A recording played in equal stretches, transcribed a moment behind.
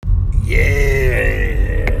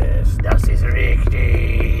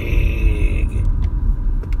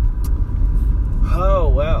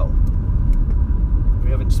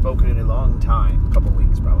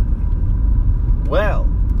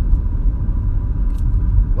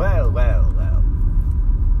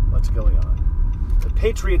going on. The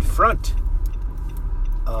Patriot Front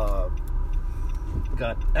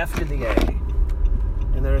got F to the A.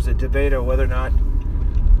 And there's a debate of whether or not...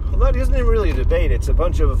 Well, that isn't even really a debate. It's a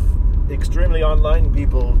bunch of extremely online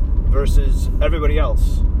people versus everybody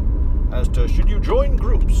else as to, should you join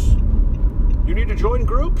groups? You need to join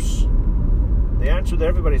groups? The answer that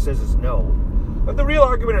everybody says is no. But the real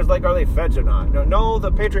argument is, like, are they feds or not? No,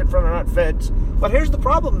 the Patriot Front are not feds. But here's the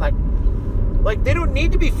problem. Like, they don't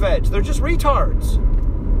need to be feds. They're just retards.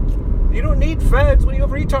 You don't need feds when you have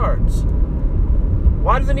retards.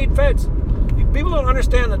 Why do they need feds? People don't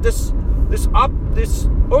understand that this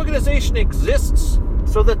organization exists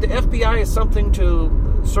so that the FBI is something to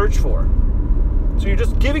search for. So you're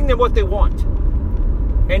just giving them what they want.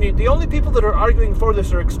 And the only people that are arguing for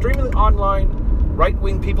this are extremely online,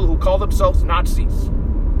 right-wing people who call themselves Nazis,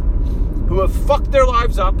 who have fucked their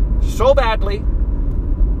lives up so badly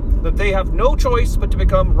that they have no choice but to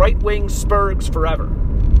become right-wing spurgs forever.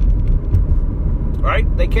 Right?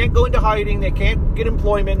 They can't go into hiding. They can't get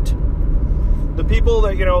employment. The people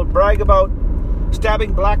that, brag about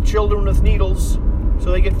stabbing black children with needles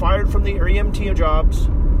so they get fired from the EMT jobs,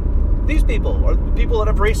 these people are the people that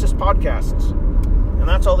have racist podcasts. And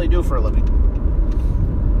that's all they do for a living.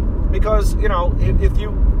 Because,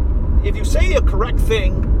 if you say a correct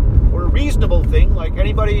thing or a reasonable thing, like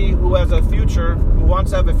anybody who has a future, who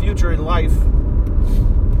wants to have a future in life,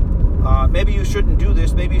 maybe you shouldn't do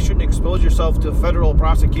this, maybe you shouldn't expose yourself to federal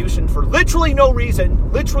prosecution for literally no reason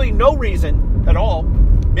at all,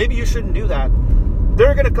 maybe you shouldn't do that.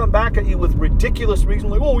 They're going to come back at you with ridiculous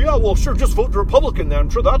reasons, like, oh yeah, well sure, just vote Republican then, I'm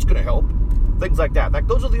sure that's going to help. Things like that.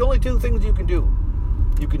 Those are the only two things you can do.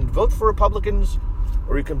 You can vote for Republicans,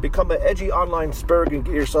 or you can become an edgy online spurg and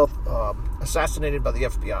get yourself assassinated by the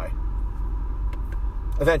FBI.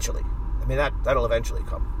 Eventually. I mean, that'll eventually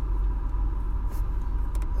come.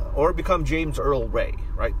 Or become James Earl Ray,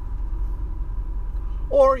 right?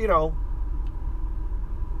 Or,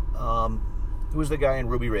 who's the guy in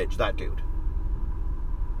Ruby Ridge? That dude.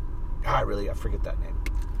 I forget that name.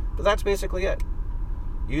 But that's basically it.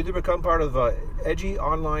 You either become part of an edgy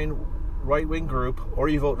online right-wing group, or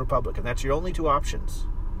you vote Republican. That's your only two options.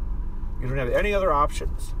 You don't have any other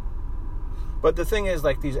options. But the thing is,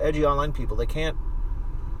 like, these edgy online people, they can't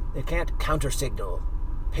counter-signal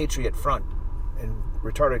Patriot Front and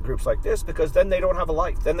retarded groups like this, because then they don't have a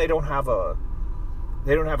life. Then they don't have a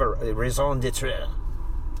raison d'etre.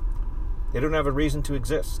 They don't have a reason to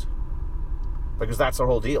exist. Because that's their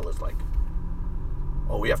whole deal, is like,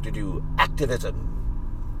 oh, we have to do activism.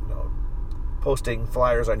 Posting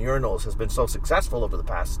flyers on urinals has been so successful over the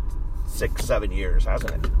past 6-7 years,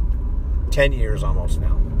 hasn't it? 10 years almost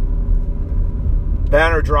now.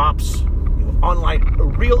 Banner drops, online,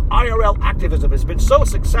 real IRL activism has been so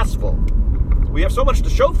successful. We have so much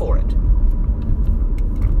to show for it.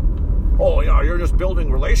 Oh, you're just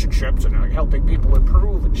building relationships and helping people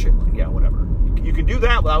improve and shit. Yeah, whatever. You can do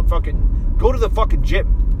that without fucking... Go to the fucking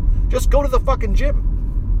gym. Just go to the fucking gym.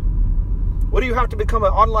 What do you have to become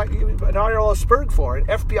an IRL spurg for? An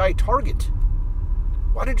FBI target?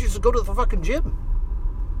 Why didn't you just go to the fucking gym?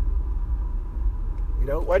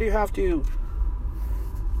 Why do you have to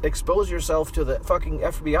expose yourself to the fucking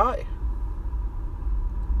FBI?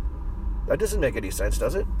 That doesn't make any sense,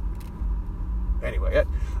 does it? Anyway,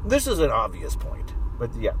 this is an obvious point.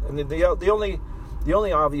 But yeah, and the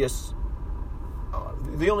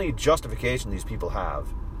only justification these people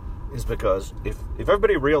have is because if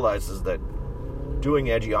everybody realizes that doing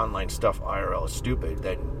edgy online stuff IRL is stupid,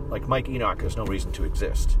 then, like, Mike Enoch has no reason to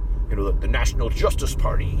exist. The National Justice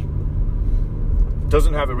Party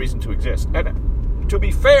doesn't have a reason to exist. And to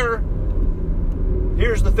be fair,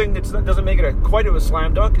 here's the thing that doesn't make it quite of a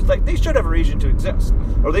slam dunk. It's like, they should have a reason to exist,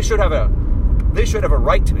 or they should have a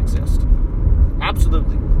right to exist.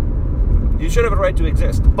 Absolutely, you should have a right to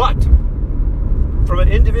exist. But from an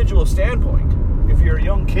individual standpoint, if you're a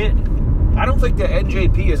young kid, I don't think the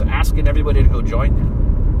NJP is asking everybody to go join them.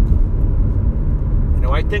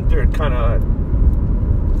 I think they're kind of,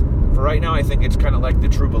 for right now, I think it's kind of like the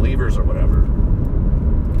True Believers or whatever.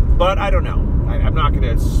 But I don't know. I'm not going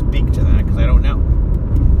to speak to that because I don't know.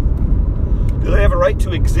 Do they have a right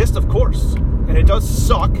to exist? Of course. And it does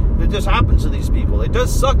suck that this happens to these people. It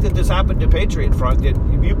does suck that this happened to Patriot Front.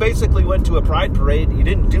 You basically went to a pride parade. You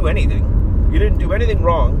didn't do anything. You didn't do anything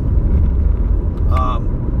wrong.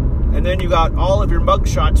 And then you got all of your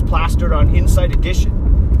mugshots plastered on Inside Edition,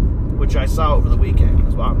 which I saw over the weekend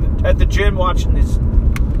as well. At the gym watching this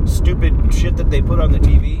stupid shit that they put on the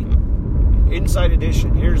TV. Inside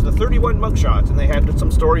Edition. Here's the 31 mugshots. And they had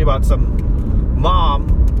some story about some mom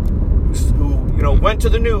who,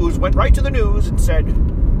 went right to the news and said,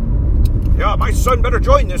 Yeah, my son better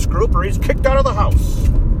join this group or he's kicked out of the house.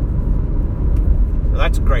 Now,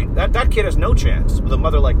 that's great. That kid has no chance. With a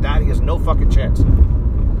mother like that, he has no fucking chance.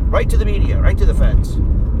 Right to the media, right to the feds.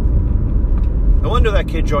 No wonder that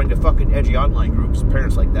kid joined the fucking edgy online groups,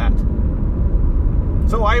 parents like that.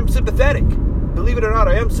 So I am sympathetic. Believe it or not,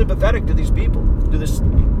 I am sympathetic to these people, to this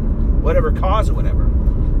whatever cause or whatever.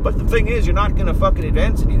 But the thing is, you're not going to fucking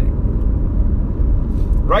advance anything.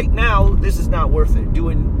 Right now, this is not worth it.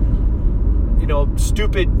 Doing,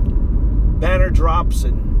 stupid banner drops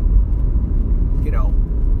and,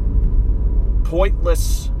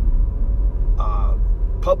 pointless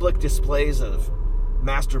public displays of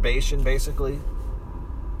masturbation, basically.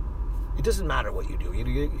 It doesn't matter what you do.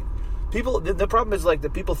 People. The problem is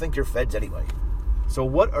that people think you're feds anyway. So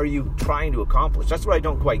what are you trying to accomplish? That's what I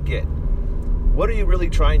don't quite get. What are you really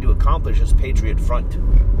trying to accomplish as Patriot Front?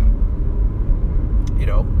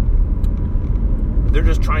 They're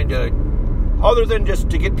just trying to, other than just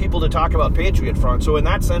to get people to talk about Patriot Front. So in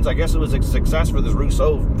that sense, I guess it was a success for this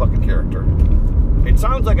Rousseau fucking character. It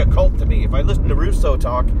sounds like a cult to me. If I listen to Rousseau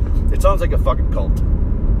talk, it sounds like a fucking cult.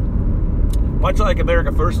 Much like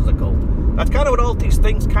America First is a cult. That's kind of what all these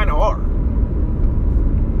things kind of are.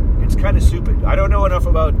 It's kind of stupid. I don't know enough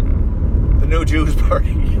about the No Jews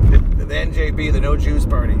Party, the NJP, the No Jews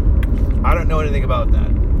Party. I don't know anything about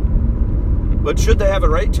that. But should they have a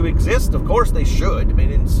right to exist? Of course they should. I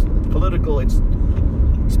mean, it's political. It's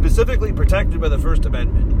specifically protected by the First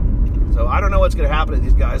Amendment. So I don't know what's going to happen to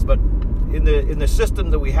these guys, but in the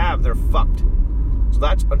system that we have, they're fucked. So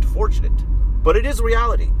that's unfortunate. But it is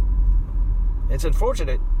reality. It's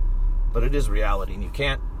unfortunate, but it is reality. And I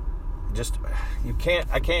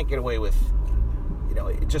can't get away with,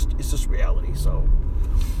 it's just reality. So,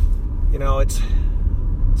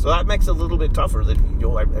 so that makes it a little bit tougher that,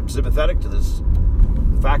 I'm sympathetic to this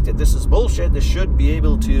fact that this is bullshit. You should be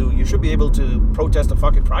able to protest a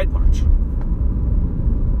fucking pride march.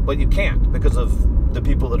 But you can't because of the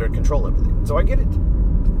people that are in control of everything. So I get it.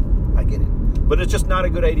 But it's just not a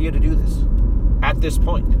good idea to do this at this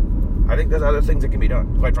point. I think there's other things that can be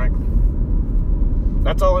done, quite frankly.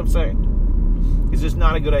 That's all I'm saying. It's just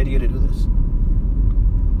not a good idea to do this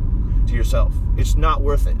to yourself. It's not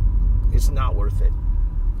worth it. It's not worth it.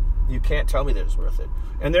 You can't tell me that it's worth it.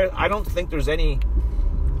 And I don't think there's any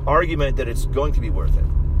argument that it's going to be worth it.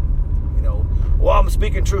 Well, I'm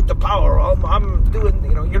speaking truth to power. I'm doing,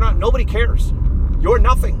 you're not, nobody cares. You're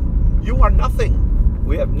nothing. You are nothing.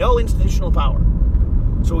 We have no institutional power.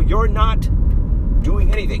 So you're not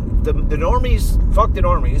doing anything. The normies, fuck the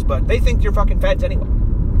normies, but they think you're fucking feds anyway.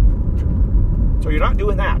 So you're not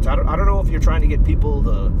doing that. I don't know if you're trying to get people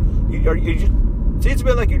it seems to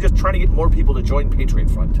me like you're just trying to get more people to join Patriot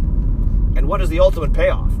Front. And what is the ultimate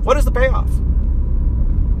payoff? What is the payoff?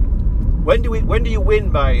 When do you win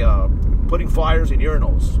by putting flyers in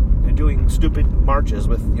urinals and doing stupid marches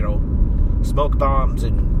with, smoke bombs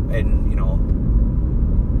and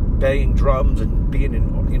banging drums and being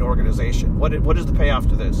in organization? What is the payoff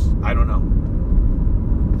to this? I don't know.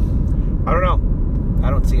 I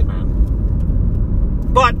don't see it, man.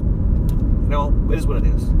 But, it is what it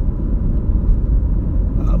is.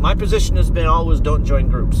 My position has been always don't join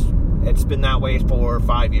groups. It's been that way for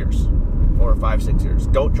 5 years. 4 or 5, 6 years.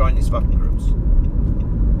 Don't join these fucking groups.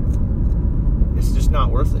 It's just not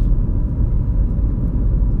worth it.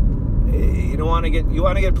 You want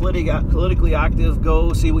to get politically active,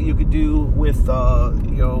 go see what you could do with, go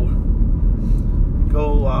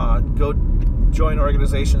join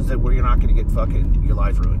organizations where you're not going to get fucking your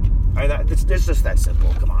life ruined. It's just that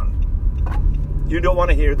simple. Come on. You don't want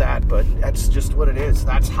to hear that, but that's just what it is.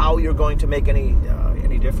 That's how you're going to make any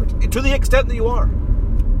difference. To the extent that you are.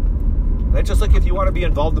 That's just like if you want to be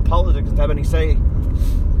involved in politics and have any say,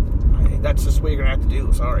 that's just what you're going to have to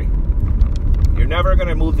do. Sorry. You're never going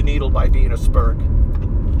to move the needle by being a spurg.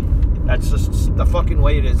 That's just the fucking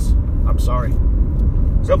way it is. I'm sorry.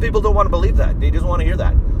 Some people don't want to believe that. They just want to hear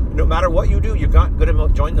that. No matter what you do, you're not going to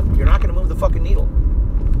join them. You're not going to move the fucking needle.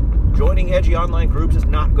 Joining edgy online groups is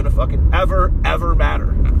not going to fucking ever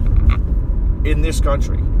matter in this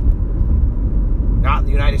country. Not in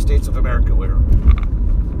the United States of America, where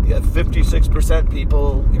you have 56%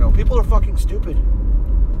 people, people are fucking stupid.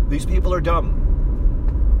 These people are dumb.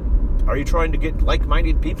 Are you trying to get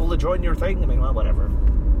like-minded people to join your thing? Well, whatever.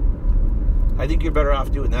 I think you're better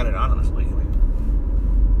off doing that anonymously.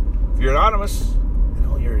 If you're anonymous,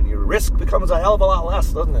 your risk becomes a hell of a lot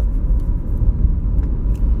less, doesn't it?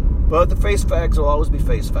 But the face fags will always be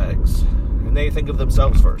face fags. And they think of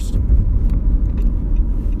themselves first.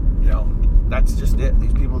 That's just it.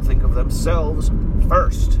 These people think of themselves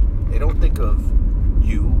first. They don't think of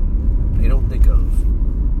you. They don't think of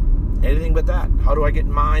anything but that. How do I get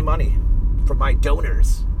my money from my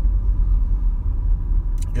donors?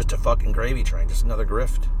 Just a fucking gravy train, just another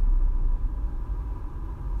grift.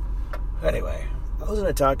 Anyway, I was going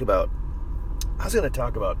to talk about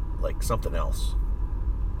like something else.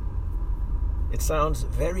 It sounds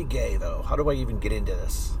very gay, though. How do I even get into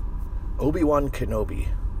this? Obi-Wan Kenobi.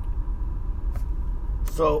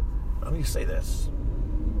 So, let me say this.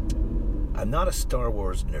 I'm not a Star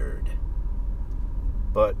Wars nerd,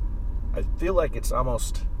 but I feel like it's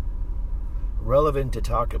almost relevant to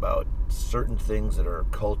talk about certain things that are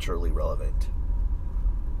culturally relevant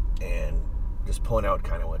and just point out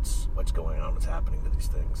kind of what's going on, what's happening to these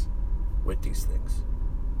things, with these things,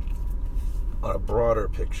 on a broader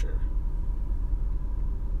picture.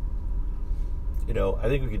 You know, I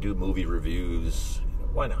think we could do movie reviews. You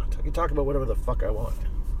know, why not? I can talk about whatever the fuck I want,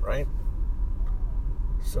 right?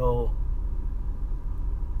 So,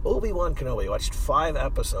 Obi-Wan Kenobi, I watched 5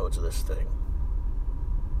 episodes of this thing.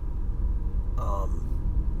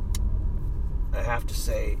 I have to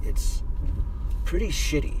say, it's pretty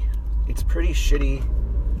shitty. It's pretty shitty,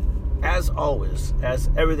 as always, as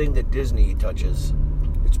everything that Disney touches.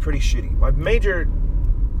 It's pretty shitty. My major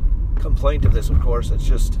complaint of this, of course, it's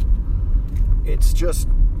just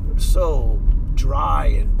so dry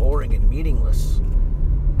and boring and meaningless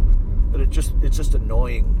that it's just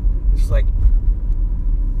annoying. It's like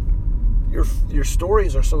your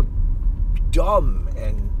stories are so dumb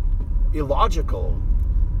and illogical,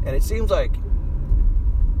 and it seems like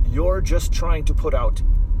you're just trying to put out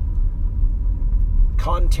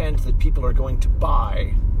content that people are going to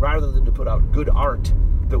buy rather than to put out good art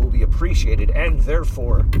that will be appreciated and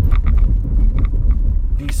therefore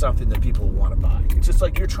be something that people will want to buy. It's just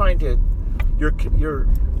like you're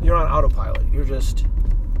on autopilot. You're just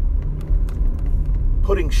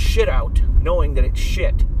putting shit out knowing that it's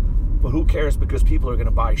shit, but who cares because people are going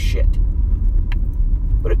to buy shit.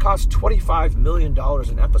 But it costs $25 million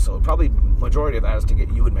an episode. Probably majority of that is to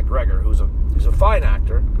get Ewan McGregor, who's a fine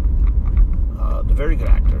actor, a very good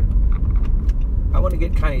actor. I want to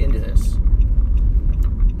get kind of into this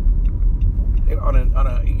on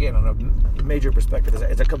a major perspective.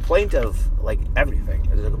 It's a complaint of like everything.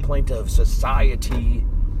 It's a complaint of society,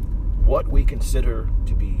 what we consider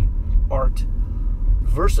to be art,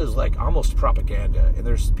 versus like almost propaganda. And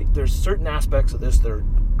there's certain aspects of this that are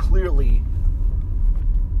clearly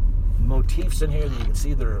motifs in here that you can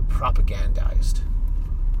see that are propagandized.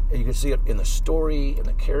 And you can see it in the story, in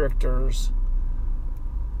the characters,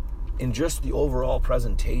 in just the overall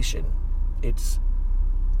presentation. It's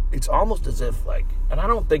almost as if like, and I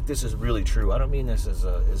don't think this is really true. I don't mean this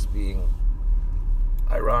as being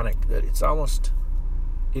ironic, that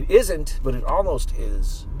it isn't, but it almost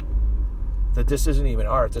is, that this isn't even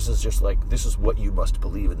art. This is just like, this is what you must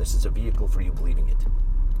believe, and this is a vehicle for you believing it.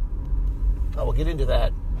 I will get into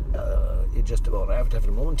that in just a moment. I have to have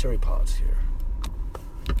a momentary pause here.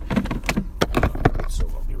 So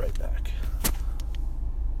I'll be right back.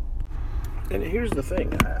 And here's the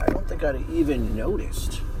thing. I don't think I'd have even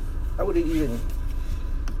noticed. I would have even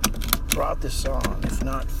brought this on if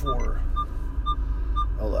not for...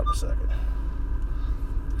 Hold up a second.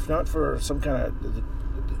 If not for some kind of the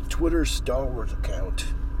Twitter Star Wars account,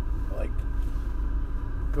 like,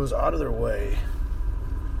 goes out of their way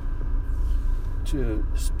to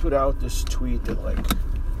put out this tweet that, like,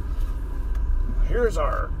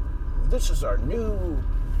 this is our new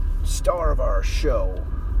star of our show,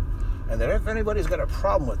 and that if anybody's got a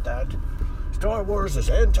problem with that, Star Wars is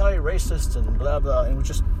anti-racist and blah blah, and it was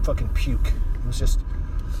just fucking puke. It was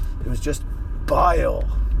just bile.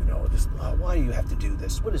 You know, this, why do you have to do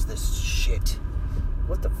this? What is this shit?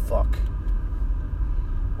 What the fuck?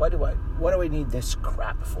 Why do I need this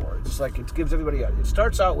crap for? It's just like, it gives everybody it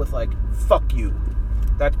starts out with like, fuck you.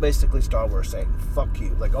 That's basically Star Wars saying, fuck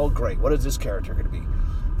you. Like, oh great, what is this character going to be?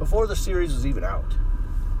 Before the series is even out,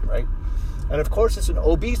 right? And of course it's an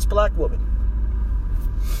obese black woman.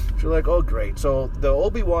 So you're like, oh great. So the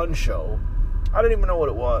Obi-Wan show, I didn't even know what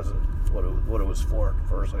it was, what it was for at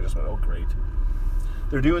first. I just went, oh great.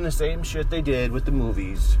 They're doing the same shit they did with the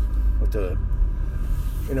movies, with the,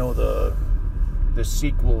 you know, the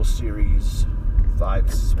sequel series,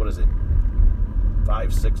 5, what is it?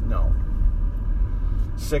 5, 6, no.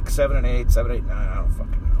 6, 7, and 8, 7, 8, 9, I don't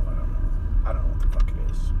fucking know. I don't know what the fuck it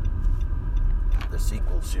is. The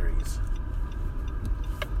sequel series.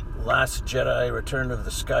 Last Jedi, Return of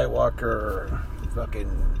the Skywalker,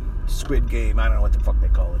 fucking Squid Game, I don't know what the fuck they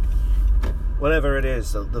call it. Whatever it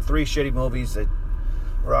is, the 3 shitty movies that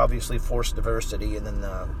were obviously forced diversity, and then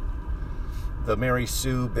the Mary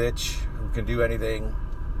Sue bitch who can do anything,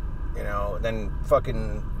 you know, and then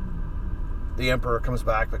fucking the Emperor comes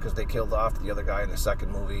back because they killed off the other guy in the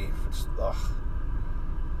second movie.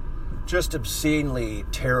 Just obscenely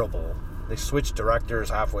terrible. They switched directors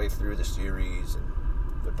halfway through the series, and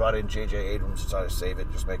they brought in J.J. Abrams to try to save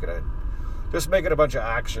it, just make it a bunch of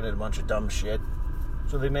action and a bunch of dumb shit.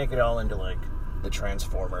 So they make it all into, like, the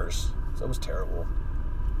Transformers. So it was terrible.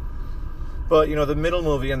 But, you know, the middle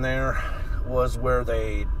movie in there was where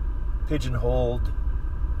they pigeonholed,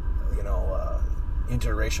 you know,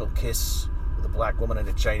 interracial kiss with a black woman and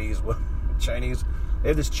a Chinese. They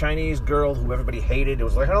had this Chinese girl who everybody hated. It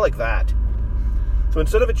was kind of like that. So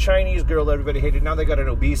instead of a Chinese girl that everybody hated, now they got an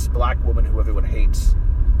obese black woman who everyone hates.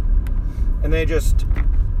 And they just,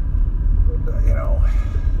 you know,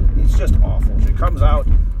 it's just awful. She comes out,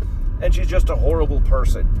 and she's just a horrible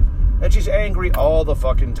person. And she's angry all the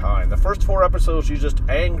fucking time. The first 4 episodes, she's just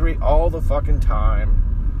angry all the fucking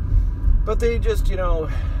time. But they just, you know,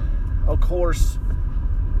 of course,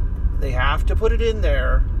 they have to put it in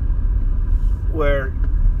there where,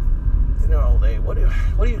 you know, they, what do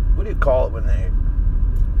you call it when they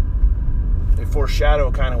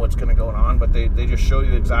foreshadow kind of what's going to go on, but they just show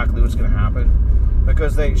you exactly what's going to happen,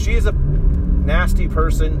 because she's a nasty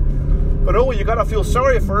person, but you got to feel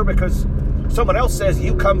sorry for her because someone else says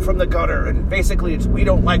you come from the gutter, and basically it's, we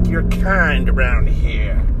don't like your kind around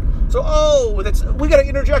here. So, we got to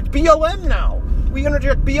interject BLM now. We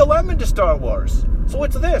interject BLM into Star Wars. So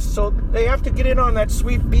it's this. So they have to get in on that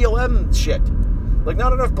sweet BLM shit. Like,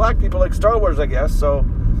 not enough black people like Star Wars, I guess. So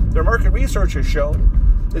their market research has shown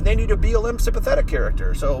that they need a BLM sympathetic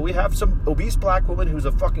character. So we have some obese black woman who's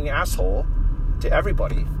a fucking asshole to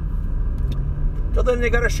everybody. So then they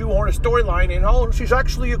got to shoehorn a storyline in, she's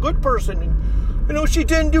actually a good person. And, you know, she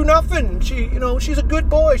didn't do nothing. She's a good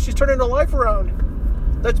boy. She's turning her life around.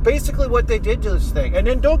 That's basically what they did to this thing. And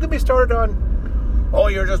then don't get me started on,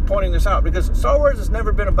 you're just pointing this out. Because Star Wars has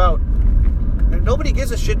never been about, nobody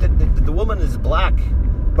gives a shit that the woman is black.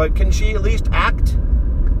 But can she at least act?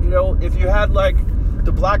 You know, if you had, like,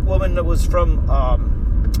 the black woman that was from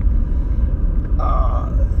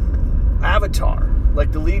Avatar.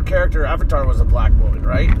 Like, the lead character Avatar was a black woman,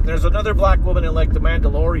 right? There's another black woman in, like, The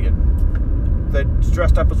Mandalorian that's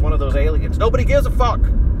dressed up as one of those aliens. Nobody gives a fuck,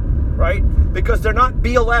 right? Because they're not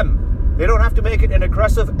BLM. They don't have to make it an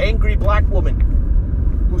aggressive, angry black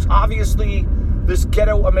woman who's obviously this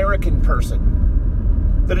ghetto American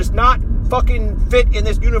person that is not fucking fit in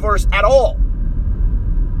this universe at all.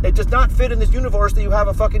 It does not fit in this universe that you have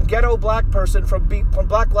a fucking ghetto black person from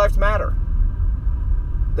Black Lives Matter.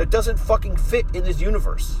 That doesn't fucking fit in this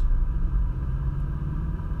universe.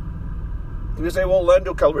 You say, well,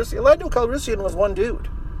 Lando Calrissian. Lando Calrissian was one dude.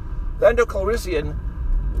 Lando Calrissian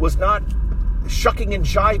was not shucking and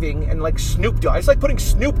jiving and like Snoop Dogg. It's like putting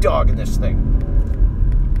Snoop Dogg in this thing.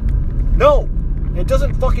 No, it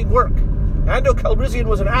doesn't fucking work. Lando Calrissian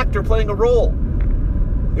was an actor playing a role.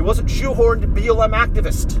 It wasn't shoehorned BLM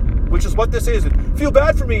activist, which is what this is. And feel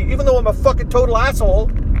bad for me, even though I'm a fucking total asshole.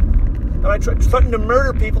 And I threatened to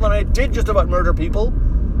murder people, and I did just about murder people.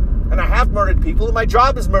 And I have murdered people, and my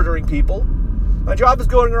job is murdering people. My job is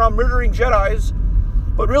going around murdering Jedis.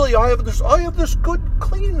 But really, I have this good,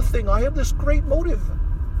 clean thing. I have this great motive.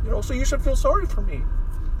 You know, so you should feel sorry for me.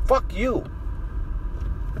 Fuck you.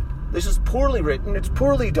 This is poorly written. It's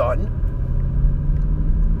poorly done.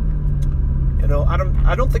 You know,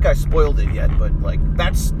 I don't think I spoiled it yet, but, like,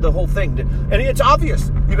 that's the whole thing. And it's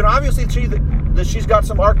obvious. You can obviously see that she's got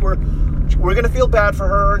some arc where we're going to feel bad for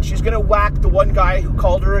her, and she's going to whack the one guy who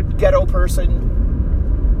called her a ghetto person.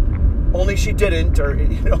 Only she didn't, or,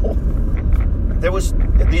 you know.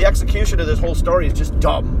 The execution of this whole story is just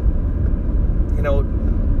dumb. You know,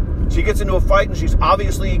 she gets into a fight, and she's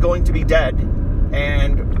obviously going to be dead,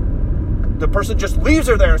 and the person just leaves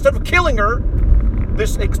her there. Instead of killing her,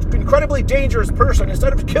 this incredibly dangerous person,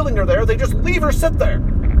 instead of killing her there, they just leave her sit there.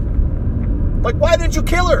 Like, why didn't you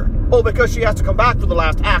kill her? Oh, because she has to come back for the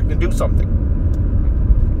last act and do something.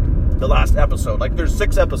 The last episode. Like, there's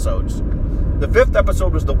 6 episodes. The 5th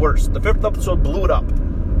episode was the worst. The 5th episode blew it up.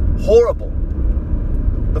 Horrible.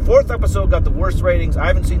 The 4th episode got the worst ratings. I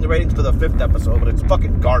haven't seen the ratings for the 5th episode, but it's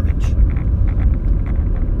fucking garbage.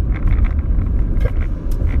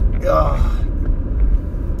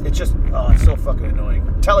 It's just, it's so fucking annoying.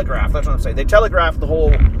 Telegraph, that's what I'm saying. They telegraphed the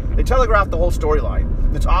whole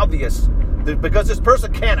storyline. It's obvious that because this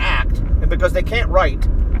person can't act, and because they can't write,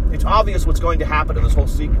 it's obvious what's going to happen in this whole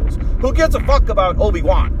sequels. Who gives a fuck about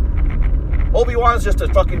Obi-Wan? Obi-Wan's just a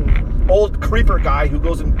fucking old creeper guy who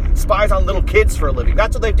goes and spies on little kids for a living.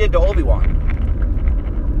 That's what they did to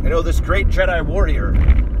Obi-Wan. You know, this great Jedi warrior,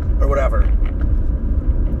 or whatever.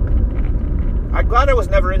 I'm glad I was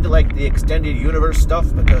never into, like, the extended universe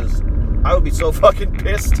stuff, because I would be so fucking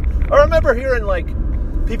pissed. I remember hearing, like,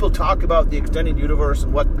 people talk about the extended universe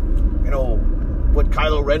and what, what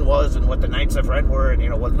Kylo Ren was and what the Knights of Ren were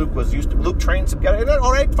and, what Luke was used to. Luke trained some guy. And then,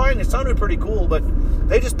 all right, fine, it sounded pretty cool, but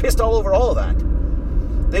they just pissed all over all of that.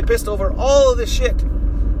 They pissed over all of this shit.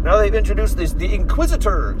 Now they've introduced the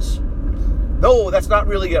Inquisitors. No, that's not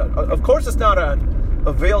really of course it's not a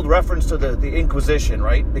veiled reference to the Inquisition,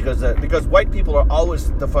 right? Because white people are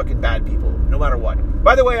always the fucking bad people, no matter what.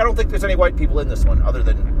 By the way, I don't think there's any white people in this one, other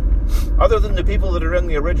than the people that are in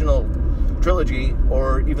the original trilogy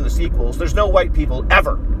or even the sequels. There's no white people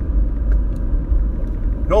ever.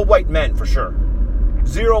 No white men, for sure.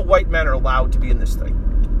 0 white men are allowed to be in this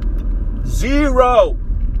thing. 0!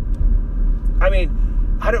 I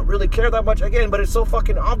mean, I don't really care that much, again, but it's so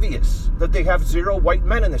fucking obvious that they have 0 white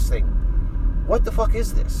men in this thing. What the fuck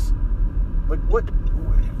is this? Like, what?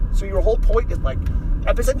 So your whole point is, like,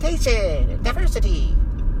 representation, diversity.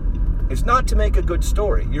 It's not to make a good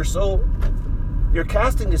story. Your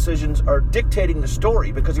casting decisions are dictating the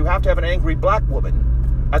story because you have to have an angry black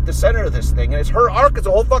woman at the center of this thing, and it's her arc is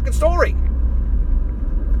the whole fucking story.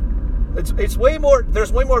 It's way more,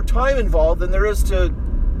 there's way more time involved than there is to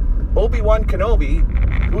Obi-Wan Kenobi,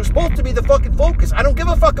 who's supposed to be the fucking focus. I don't give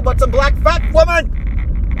a fuck about some black fat woman.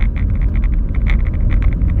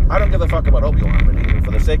 I don't give a fuck about Obi-Wan, but even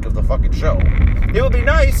for the sake of the fucking show. It would be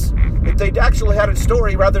nice if they'd actually had a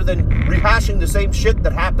story rather than rehashing the same shit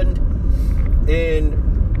that happened in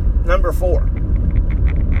number 4.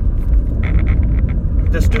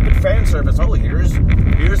 The stupid fan service. Oh, here's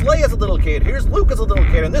Leia as a little kid. Here's Luke as a little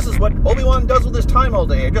kid. And this is what Obi-Wan does with his time all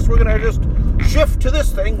day. We're going to just shift to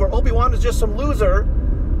this thing where Obi-Wan is just some loser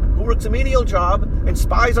who works a menial job and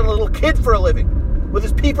spies on a little kid for a living with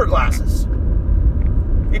his peeper glasses.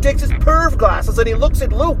 He takes his perv glasses and he looks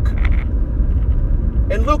at Luke.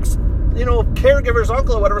 And Luke's, caregiver's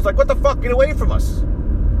uncle or whatever is like, what the fuck? Get away from us.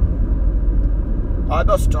 I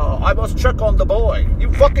must check on the boy. You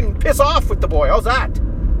fucking piss off with the boy. How's that?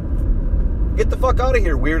 Get the fuck out of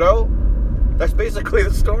here, weirdo. That's basically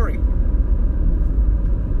the story.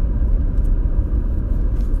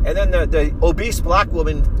 And then the obese black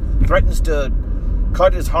woman threatens to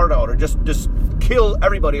cut his heart out or just kill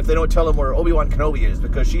everybody if they don't tell him where Obi-Wan Kenobi is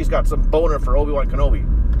because she's got some boner for Obi-Wan Kenobi.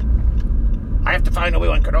 I have to find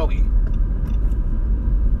Obi-Wan Kenobi.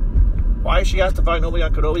 Why she has to find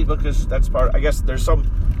Obi-Wan Kenobi? Because that's I guess there's some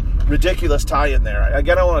ridiculous tie in there.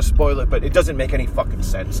 Again, I don't want to spoil it, but it doesn't make any fucking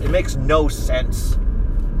sense. It makes no sense.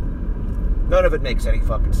 None of it makes any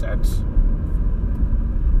fucking sense.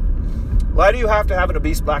 Why do you have to have an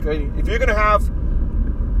obese black lady? If you're going to have...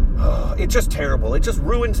 it's just terrible. It just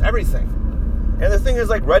ruins everything. And the thing is,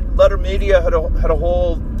 like, Red Letter Media had a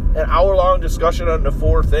whole... an hour-long discussion on the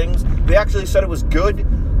 4 things. They actually said it was good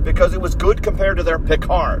because it was good compared to their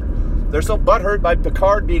Picard. They're so butthurt by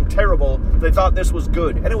Picard being terrible, they thought this was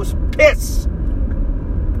good. And it was piss.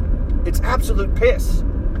 It's absolute piss.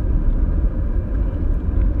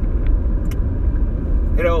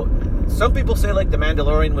 Some people say, like, The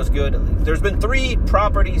Mandalorian was good. There's been 3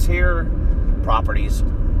 properties here.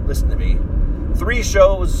 Listen to me. 3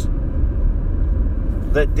 shows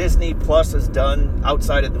that Disney Plus has done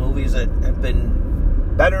outside of the movies that have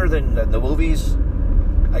been better than the movies.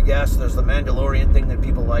 I guess there's the Mandalorian thing that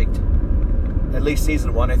people liked. At least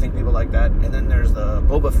season 1, I think people like that. And then there's the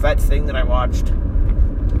Boba Fett thing that I watched.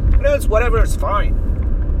 It's whatever, it's fine.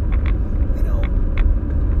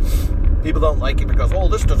 People don't like it because,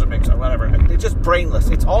 this doesn't make sense, whatever. It's just brainless.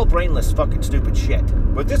 It's all brainless fucking stupid shit.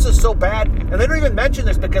 But this is so bad, and they don't even mention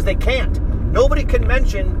this because they can't. Nobody can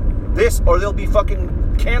mention this or they'll be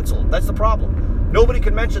fucking canceled. That's the problem. Nobody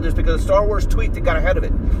can mention this because a Star Wars tweet that got ahead of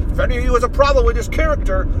it. If any of you has a problem with this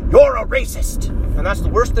character, you're a racist. And that's the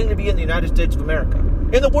worst thing to be in the United States of America.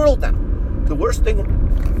 In the world now. The worst thing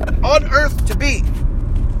on earth to be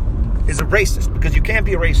is a racist. Because you can't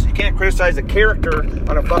be a racist. You can't criticize a character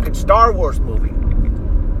on a fucking Star Wars movie.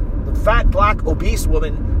 The fat, black, obese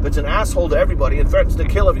woman that's an asshole to everybody and threatens to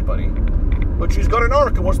kill everybody. But she's got an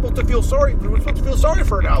arc and we're supposed to feel sorry. We're supposed to feel sorry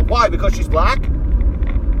for her now. Why? Because she's black?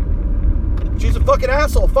 She's a fucking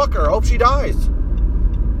asshole. Fuck her. I hope she dies.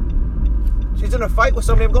 She's in a fight with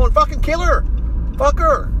somebody. I'm going, fucking kill her. Fuck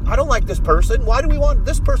her. I don't like this person. Why do we want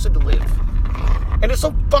this person to live? And it's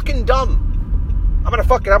so fucking dumb. I'm gonna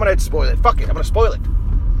spoil it. Fuck it. I'm gonna spoil it.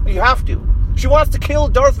 You have to. She wants to kill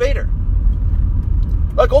Darth Vader.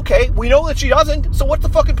 Like, okay, we know that she doesn't, so what's the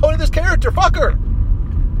fucking point of this character? Fuck her.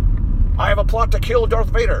 I have a plot to kill Darth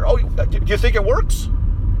Vader. Oh, do you think it works?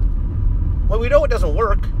 Well, we know it doesn't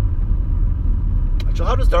work. So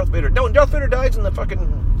how does Darth Vader... No, Darth Vader dies in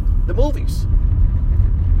the movies.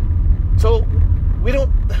 So, we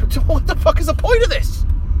What the fuck is the point of this?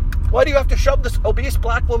 Why do you have to shove this obese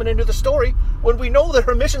black woman into the story when we know that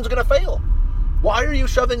her mission's going to fail? Why are you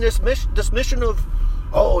shoving this mission of,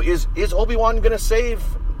 is Obi-Wan going to save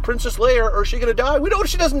Princess Leia or is she going to die? We know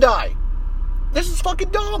she doesn't die. This is fucking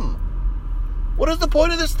dumb. What is the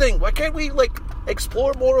point of this thing? Why can't we,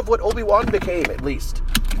 explore more of what Obi-Wan became, at least?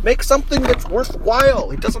 Make something that's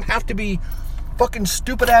worthwhile. It doesn't have to be fucking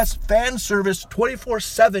stupid-ass fan service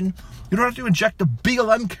 24/7. You don't have to inject a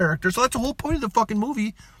BLM character. So that's the whole point of the fucking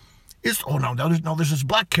movie is, now there's this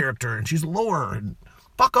black character and she's lower. And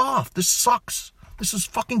fuck off. This sucks. This is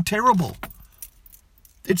fucking terrible.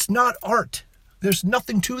 It's not art. There's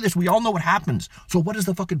nothing to this. We all know what happens. So what is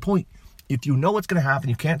the fucking point? If you know what's going to happen,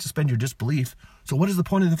 you can't suspend your disbelief. So what is the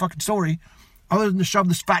point of the fucking story other than to shove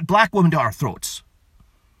this fat black woman down our throats?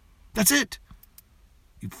 That's it.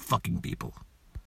 You fucking people.